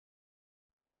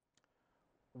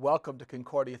Welcome to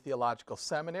Concordia Theological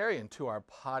Seminary and to our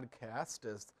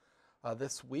podcast as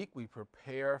this week we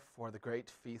prepare for the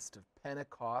great feast of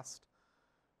Pentecost,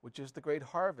 which is the great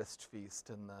harvest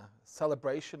feast and the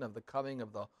celebration of the coming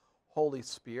of the Holy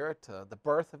Spirit, the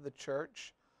birth of the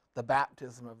church, the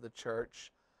baptism of the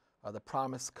church, the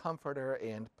promised comforter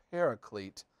and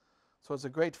paraclete. So it's a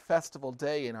great festival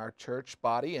day in our church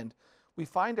body, and we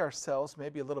find ourselves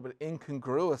maybe a little bit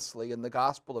incongruously in the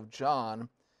Gospel of John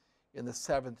in the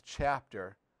 7th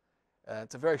chapter.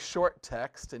 It's a very short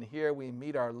text, and here we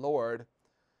meet our Lord,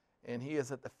 and he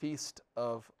is at the Feast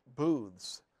of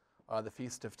Booths, the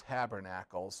Feast of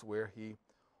Tabernacles, where he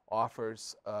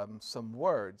offers some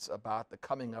words about the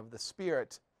coming of the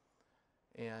Spirit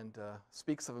and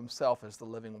speaks of himself as the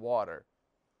living water.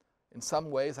 In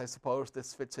some ways, I suppose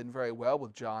this fits in very well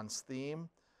with John's theme.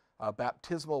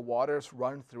 Baptismal waters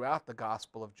run throughout the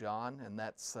Gospel of John, and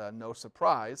that's no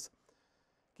surprise,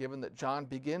 given that John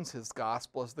begins his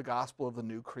gospel as the gospel of the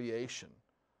new creation.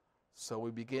 So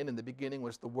we begin, in the beginning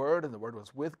was the Word, and the Word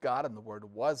was with God, and the Word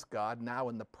was God. Now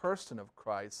in the person of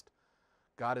Christ,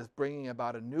 God is bringing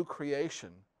about a new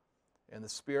creation, and the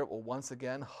Spirit will once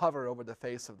again hover over the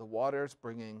face of the waters,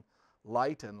 bringing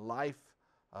light and life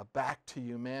back to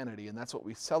humanity, and that's what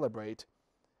we celebrate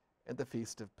at the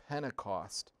Feast of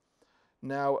Pentecost.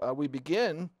 Now we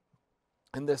begin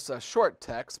in this short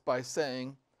text by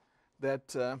saying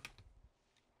that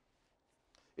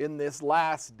in this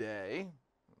last day,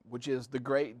 which is the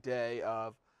great day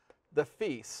of the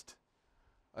feast,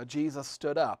 Jesus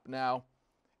stood up. Now,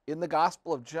 in the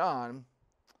Gospel of John,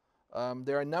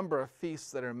 there are a number of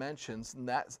feasts that are mentioned. In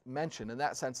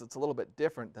that sense, it's a little bit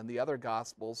different than the other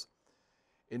Gospels,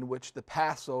 in which the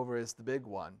Passover is the big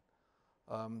one.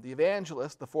 The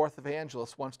evangelist, the fourth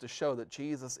evangelist, wants to show that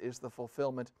Jesus is the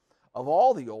fulfillment of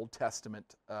all the Old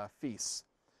Testament feasts.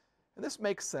 And this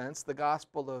makes sense. The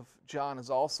Gospel of John is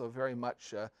also very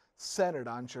much centered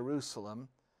on Jerusalem.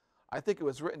 I think it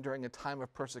was written during a time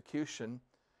of persecution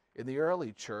in the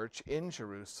early church in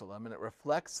Jerusalem, and it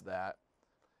reflects that.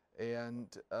 And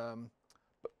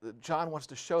John wants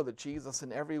to show that Jesus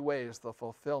in every way is the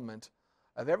fulfillment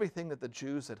of everything that the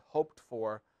Jews had hoped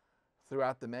for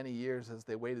throughout the many years as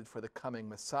they waited for the coming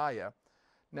Messiah.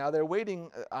 Now they're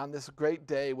waiting on this great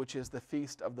day, which is the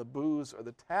Feast of the Booths or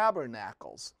the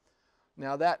Tabernacles.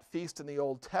 Now that feast in the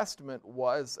Old Testament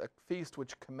was a feast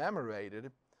which commemorated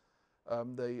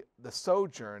the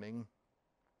sojourning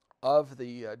of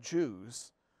the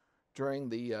Jews during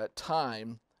the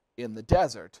time in the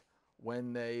desert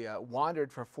when they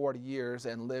wandered for 40 years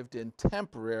and lived in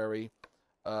temporary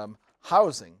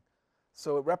housing.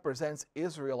 So it represents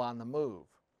Israel on the move.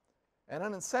 And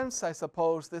in a sense, I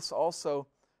suppose, this also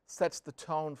sets the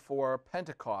tone for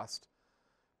Pentecost,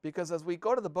 because as we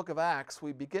go to the book of Acts,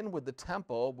 we begin with the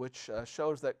temple, which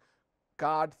shows that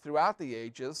God throughout the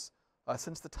ages,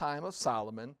 since the time of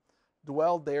Solomon,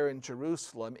 dwelled there in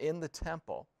Jerusalem in the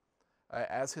temple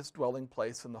as his dwelling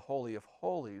place in the Holy of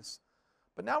Holies.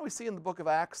 But now we see in the book of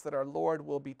Acts that our Lord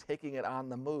will be taking it on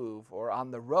the move or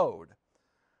on the road,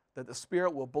 that the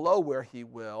Spirit will blow where he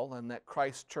will, and that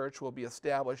Christ's church will be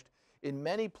established in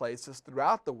many places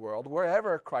throughout the world,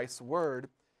 wherever Christ's word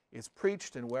is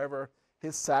preached and wherever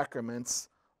his sacraments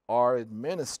are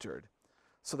administered.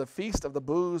 So the Feast of the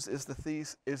Booths is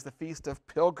the feast of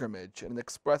pilgrimage, and it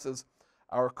expresses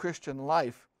our Christian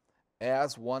life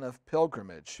as one of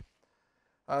pilgrimage.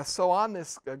 So on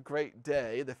this great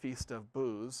day, the Feast of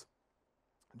Booths,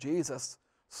 Jesus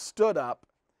stood up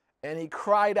and he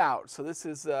cried out. So this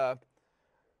is,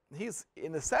 he's,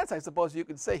 in a sense, I suppose you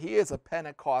could say he is a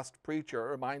Pentecost preacher.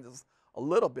 It reminds us a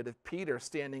little bit of Peter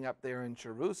standing up there in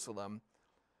Jerusalem,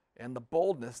 and the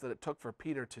boldness that it took for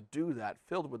Peter to do that,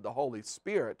 filled with the Holy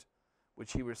Spirit,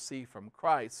 which he received from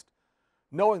Christ,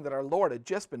 knowing that our Lord had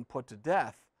just been put to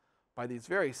death by these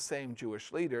very same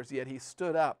Jewish leaders, yet he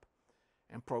stood up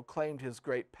and proclaimed his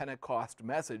great Pentecost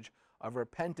message of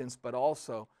repentance, but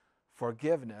also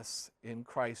forgiveness in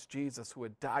Christ Jesus, who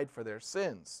had died for their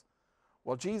sins.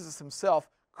 Well, Jesus himself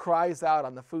cries out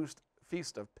on the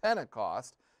Feast of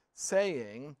Pentecost,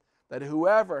 saying that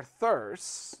whoever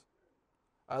thirsts,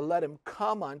 let him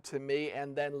come unto me,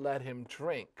 and then let him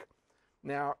drink.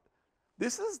 Now,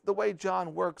 this is the way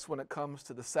John works when it comes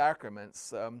to the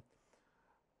sacraments.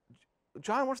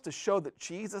 John wants to show that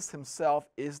Jesus himself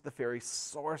is the very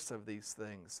source of these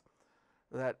things,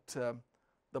 that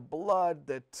the blood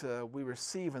that we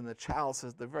receive in the chalice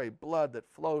is the very blood that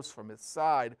flows from his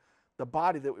side. The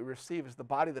body that we receive is the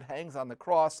body that hangs on the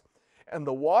cross, and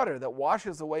the water that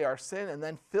washes away our sin and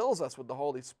then fills us with the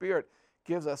Holy Spirit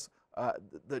gives us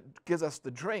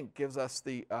the drink, gives us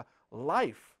the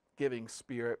life-giving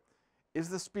Spirit, is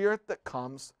the Spirit that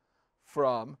comes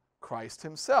from Christ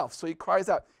himself. So he cries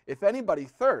out, if anybody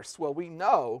thirsts, well, we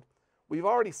know, we've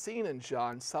already seen in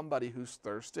John somebody who's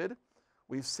thirsted.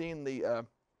 We've seen the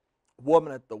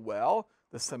woman at the well,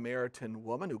 the Samaritan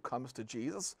woman who comes to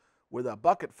Jesus with a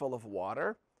bucket full of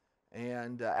water.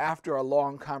 And after a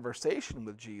long conversation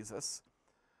with Jesus,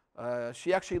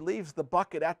 she actually leaves the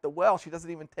bucket at the well. She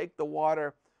doesn't even take the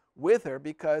water with her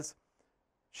because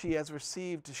she's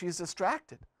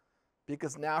distracted.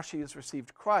 Because now she has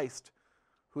received Christ,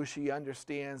 who she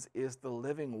understands is the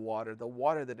living water, the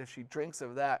water that if she drinks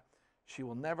of that, she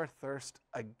will never thirst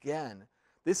again.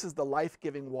 This is the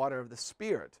life-giving water of the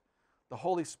Spirit. The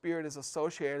Holy Spirit is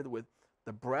associated with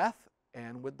the breath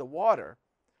and with the water.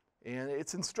 And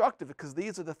it's instructive because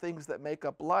these are the things that make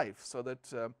up life. So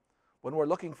that when we're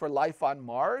looking for life on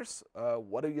Mars,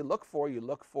 what do you look for? You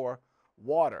look for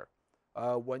water.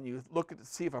 When you look to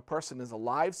see if a person is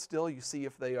alive still, you see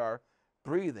if they are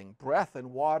breathing. Breath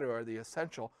and water are the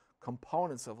essential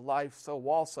components of life. So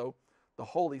also the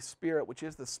Holy Spirit, which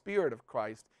is the Spirit of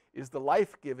Christ, is the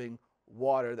life-giving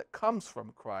water that comes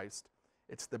from Christ.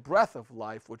 It's the breath of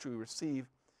life which we receive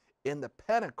in the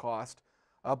Pentecost,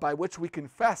 by which we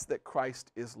confess that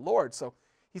Christ is Lord. So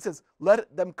he says,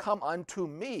 let them come unto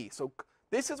me. So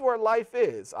this is where life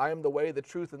is. I am the way, the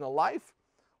truth, and the life.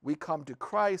 We come to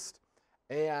Christ,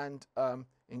 and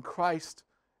in Christ,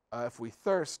 if we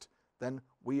thirst, then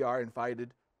we are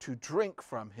invited to drink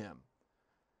from him.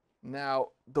 Now,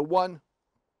 the one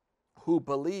who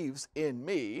believes in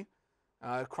me,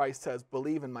 Christ says,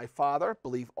 believe in my Father,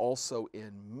 believe also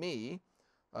in me.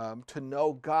 To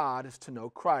know God is to know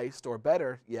Christ, or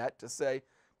better yet, to say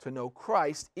to know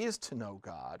Christ is to know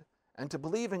God, and to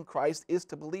believe in Christ is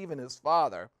to believe in his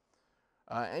Father,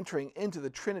 entering into the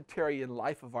Trinitarian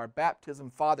life of our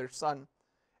baptism, Father, Son,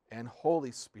 and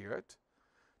Holy Spirit.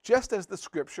 Just as the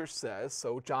Scripture says,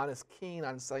 so John is keen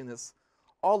on saying this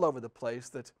all over the place,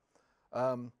 that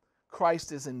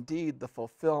Christ is indeed the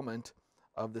fulfillment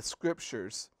of the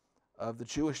Scriptures of the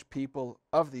Jewish people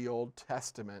of the Old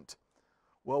Testament.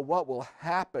 Well, what will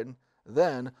happen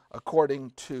then,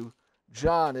 according to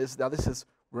John, is, now this is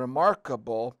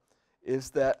remarkable, is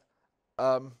that,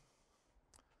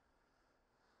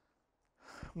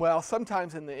 well,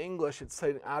 sometimes in the English it's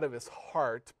saying out of his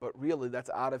heart, but really that's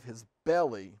out of his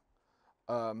belly.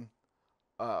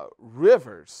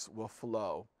 Rivers will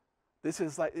flow. This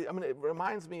is like, I mean, it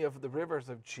reminds me of the rivers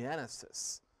of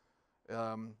Genesis,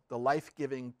 the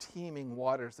life-giving, teeming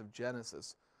waters of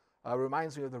Genesis.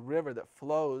 Reminds me of the river that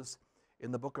flows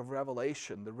in the book of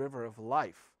Revelation, the river of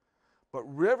life. But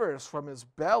rivers from his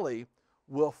belly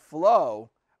will flow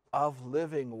of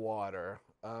living water.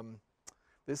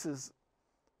 This is,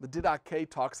 the Didache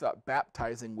talks about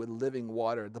baptizing with living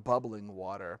water, the bubbling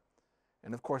water.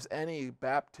 And of course, any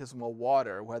baptismal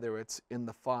water, whether it's in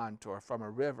the font or from a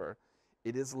river,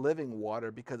 it is living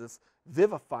water because it's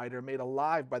vivified or made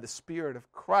alive by the Spirit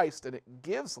of Christ, and it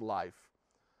gives life.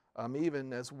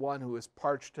 Even as one who is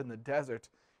parched in the desert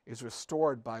is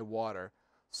restored by water,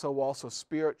 so also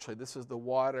spiritually, this is the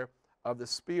water of the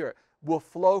Spirit, will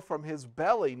flow from his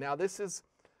belly. Now this is,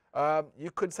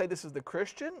 you could say this is the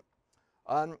Christian,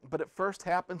 but it first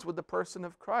happens with the person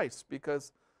of Christ,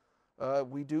 because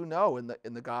we do know in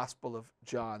the Gospel of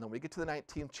John, when we get to the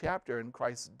 19th chapter in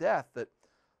Christ's death, that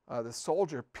the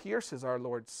soldier pierces our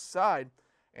Lord's side,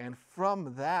 and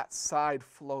from that side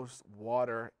flows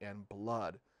water and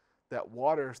blood. That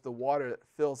water is the water that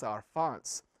fills our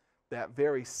fonts. That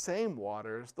very same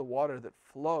water is the water that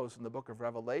flows in the book of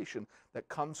Revelation, that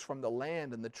comes from the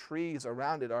land, and the trees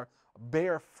around it are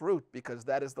bear fruit, because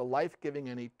that is the life-giving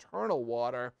and eternal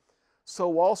water.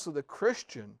 So also the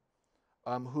Christian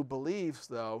who believes,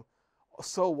 though,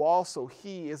 so also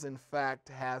he is in fact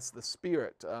has the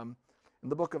Spirit. In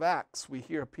the book of Acts, we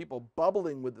hear people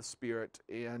bubbling with the Spirit,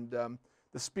 and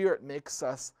the Spirit makes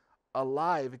us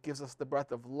alive. It gives us the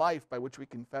breath of life by which we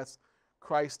confess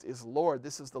Christ is Lord.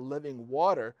 This is the living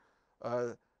water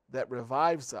that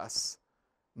revives us.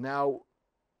 Now,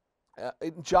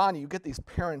 in John, you get these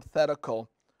parenthetical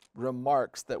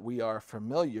remarks that we are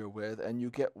familiar with, and you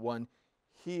get one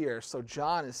here. So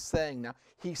John is saying, now,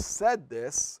 he said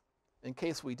this, in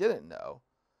case we didn't know,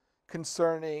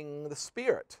 concerning the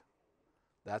Spirit.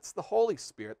 That's the Holy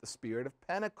Spirit, the Spirit of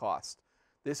Pentecost.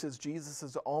 This is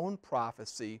Jesus' own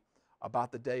prophecy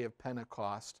about the day of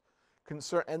Pentecost,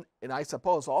 and I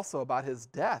suppose also about his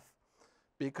death,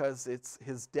 because it's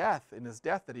his death, in his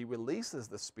death, that he releases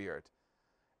the Spirit.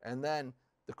 And then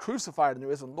the crucified and the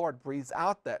risen Lord breathes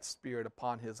out that Spirit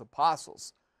upon his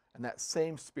apostles, and that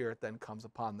same Spirit then comes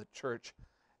upon the church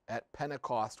at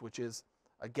Pentecost, which is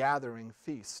a gathering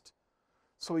feast.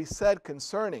 So he said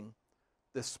concerning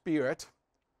the Spirit,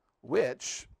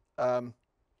 which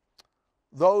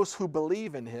those who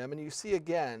believe in him, and you see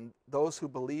again, those who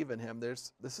believe in him,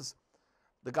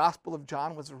 the Gospel of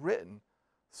John was written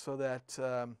so that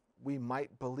we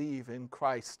might believe in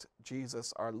Christ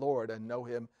Jesus our Lord and know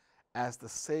him as the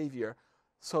Savior,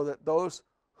 so that those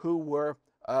who were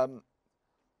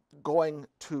going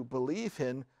to believe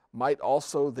him might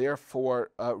also therefore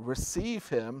receive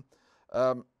him,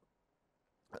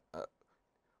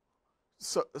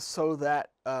 so that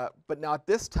but now at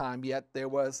this time yet there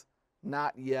was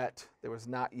not yet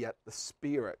the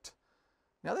Spirit.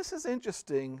 Now this is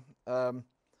interesting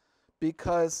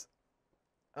because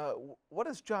what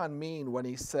does John mean when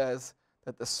he says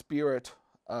that the Spirit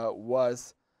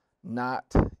was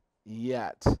not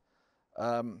yet?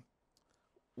 They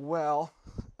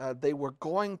were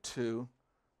going to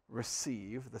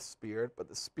receive the Spirit, but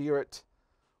the Spirit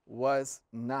was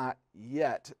not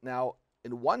yet. Now,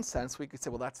 in one sense, we could say,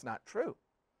 well, that's not true,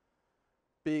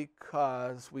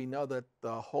 because we know that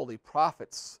the holy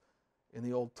prophets in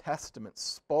the Old Testament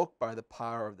spoke by the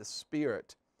power of the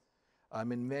Spirit.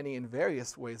 In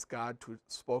various ways, God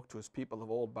spoke to his people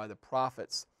of old by the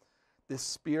prophets. This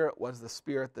Spirit was the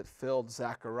Spirit that filled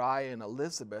Zechariah and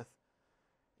Elizabeth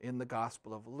in the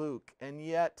Gospel of Luke. And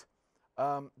yet,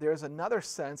 there's another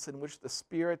sense in which the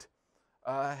Spirit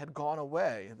had gone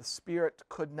away. The Spirit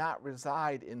could not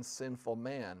reside in sinful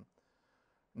man.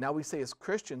 Now we say as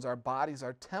Christians, our bodies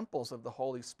are temples of the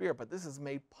Holy Spirit, but this is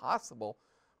made possible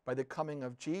by the coming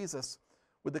of Jesus.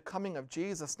 With the coming of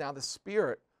Jesus, now the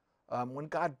Spirit, when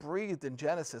God breathed in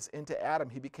Genesis into Adam,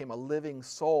 he became a living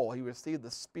soul. He received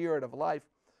the Spirit of life,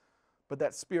 but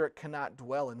that Spirit cannot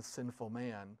dwell in sinful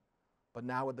man. But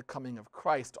now with the coming of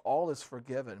Christ, all is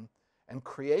forgiven, and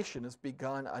creation is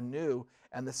begun anew,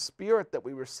 and the Spirit that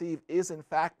we receive is in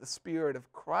fact the Spirit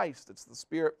of Christ. It's the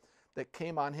Spirit that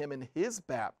came on him in his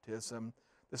baptism,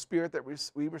 the Spirit that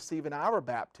we receive in our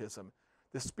baptism,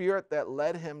 the Spirit that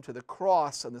led him to the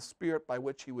cross, and the Spirit by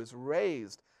which he was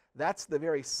raised. That's the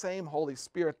very same Holy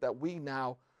Spirit that we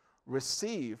now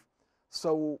receive.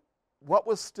 So what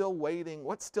was still waiting,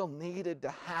 what still needed to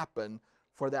happen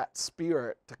for that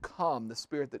Spirit to come, the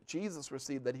Spirit that Jesus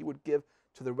received, that he would give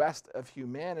to the rest of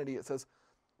humanity? It says,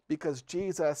 because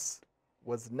Jesus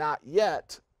was not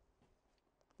yet,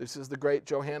 this is the great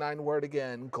Johannine word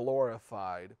again,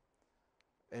 glorified.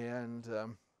 And,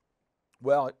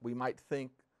 we might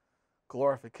think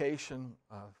glorification,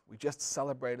 we just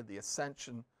celebrated the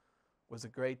Ascension, was a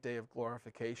great day of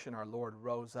glorification. Our Lord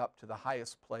rose up to the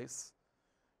highest place,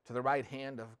 to the right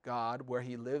hand of God, where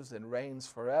he lives and reigns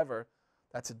forever.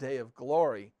 That's a day of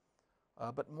glory.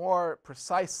 But more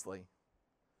precisely,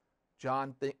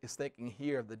 John is thinking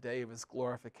here of the day of his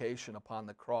glorification upon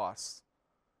the cross,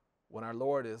 when our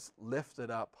Lord is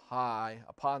lifted up high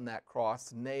upon that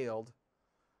cross, nailed,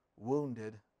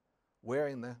 wounded,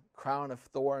 wearing the crown of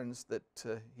thorns that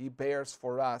he bears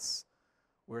for us,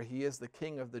 where he is the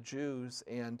King of the Jews.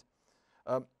 And,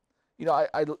 I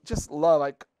just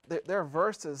love, there are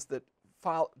verses that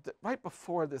follow, right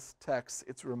before this text.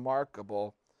 It's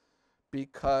remarkable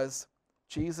because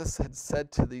Jesus had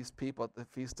said to these people at the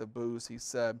Feast of Booths, he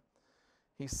said,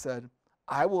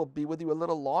 I will be with you a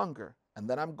little longer, and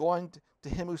then I'm going to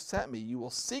him who sent me. You will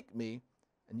seek me,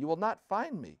 and you will not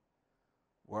find me.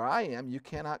 Where I am, you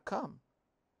cannot come.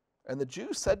 And the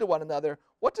Jews said to one another,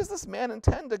 what does this man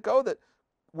intend to go?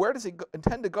 Where does he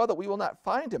intend to go that we will not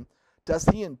find him? Does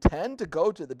he intend to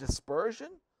go to the dispersion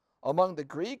among the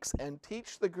Greeks and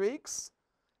teach the Greeks?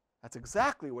 That's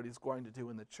exactly what he's going to do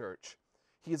in the church.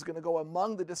 He's going to go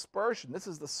among the dispersion. This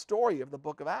is the story of the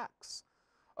book of Acts,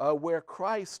 where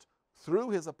Christ, through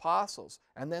his apostles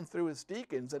and then through his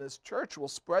deacons and his church, will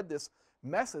spread this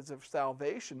message of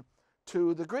salvation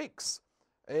to the Greeks.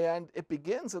 And it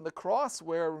begins in the cross,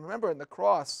 where, remember, in the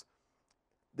cross,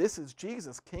 this is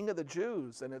Jesus, King of the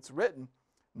Jews, and it's written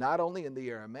not only in the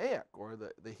Aramaic or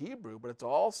the Hebrew, but it's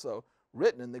also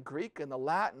written in the Greek and the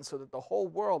Latin, so that the whole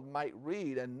world might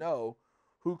read and know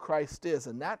who Christ is.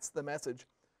 And that's the message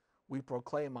we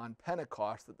proclaim on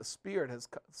Pentecost, that the Spirit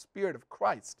of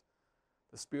Christ,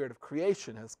 the Spirit of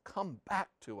creation, has come back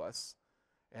to us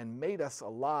and made us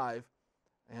alive,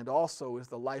 and also is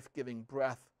the life-giving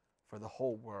breath for the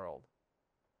whole world.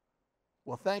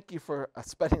 Well, thank you for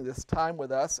spending this time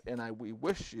with us, and we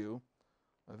wish you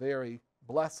a very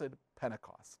blessed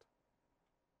Pentecost.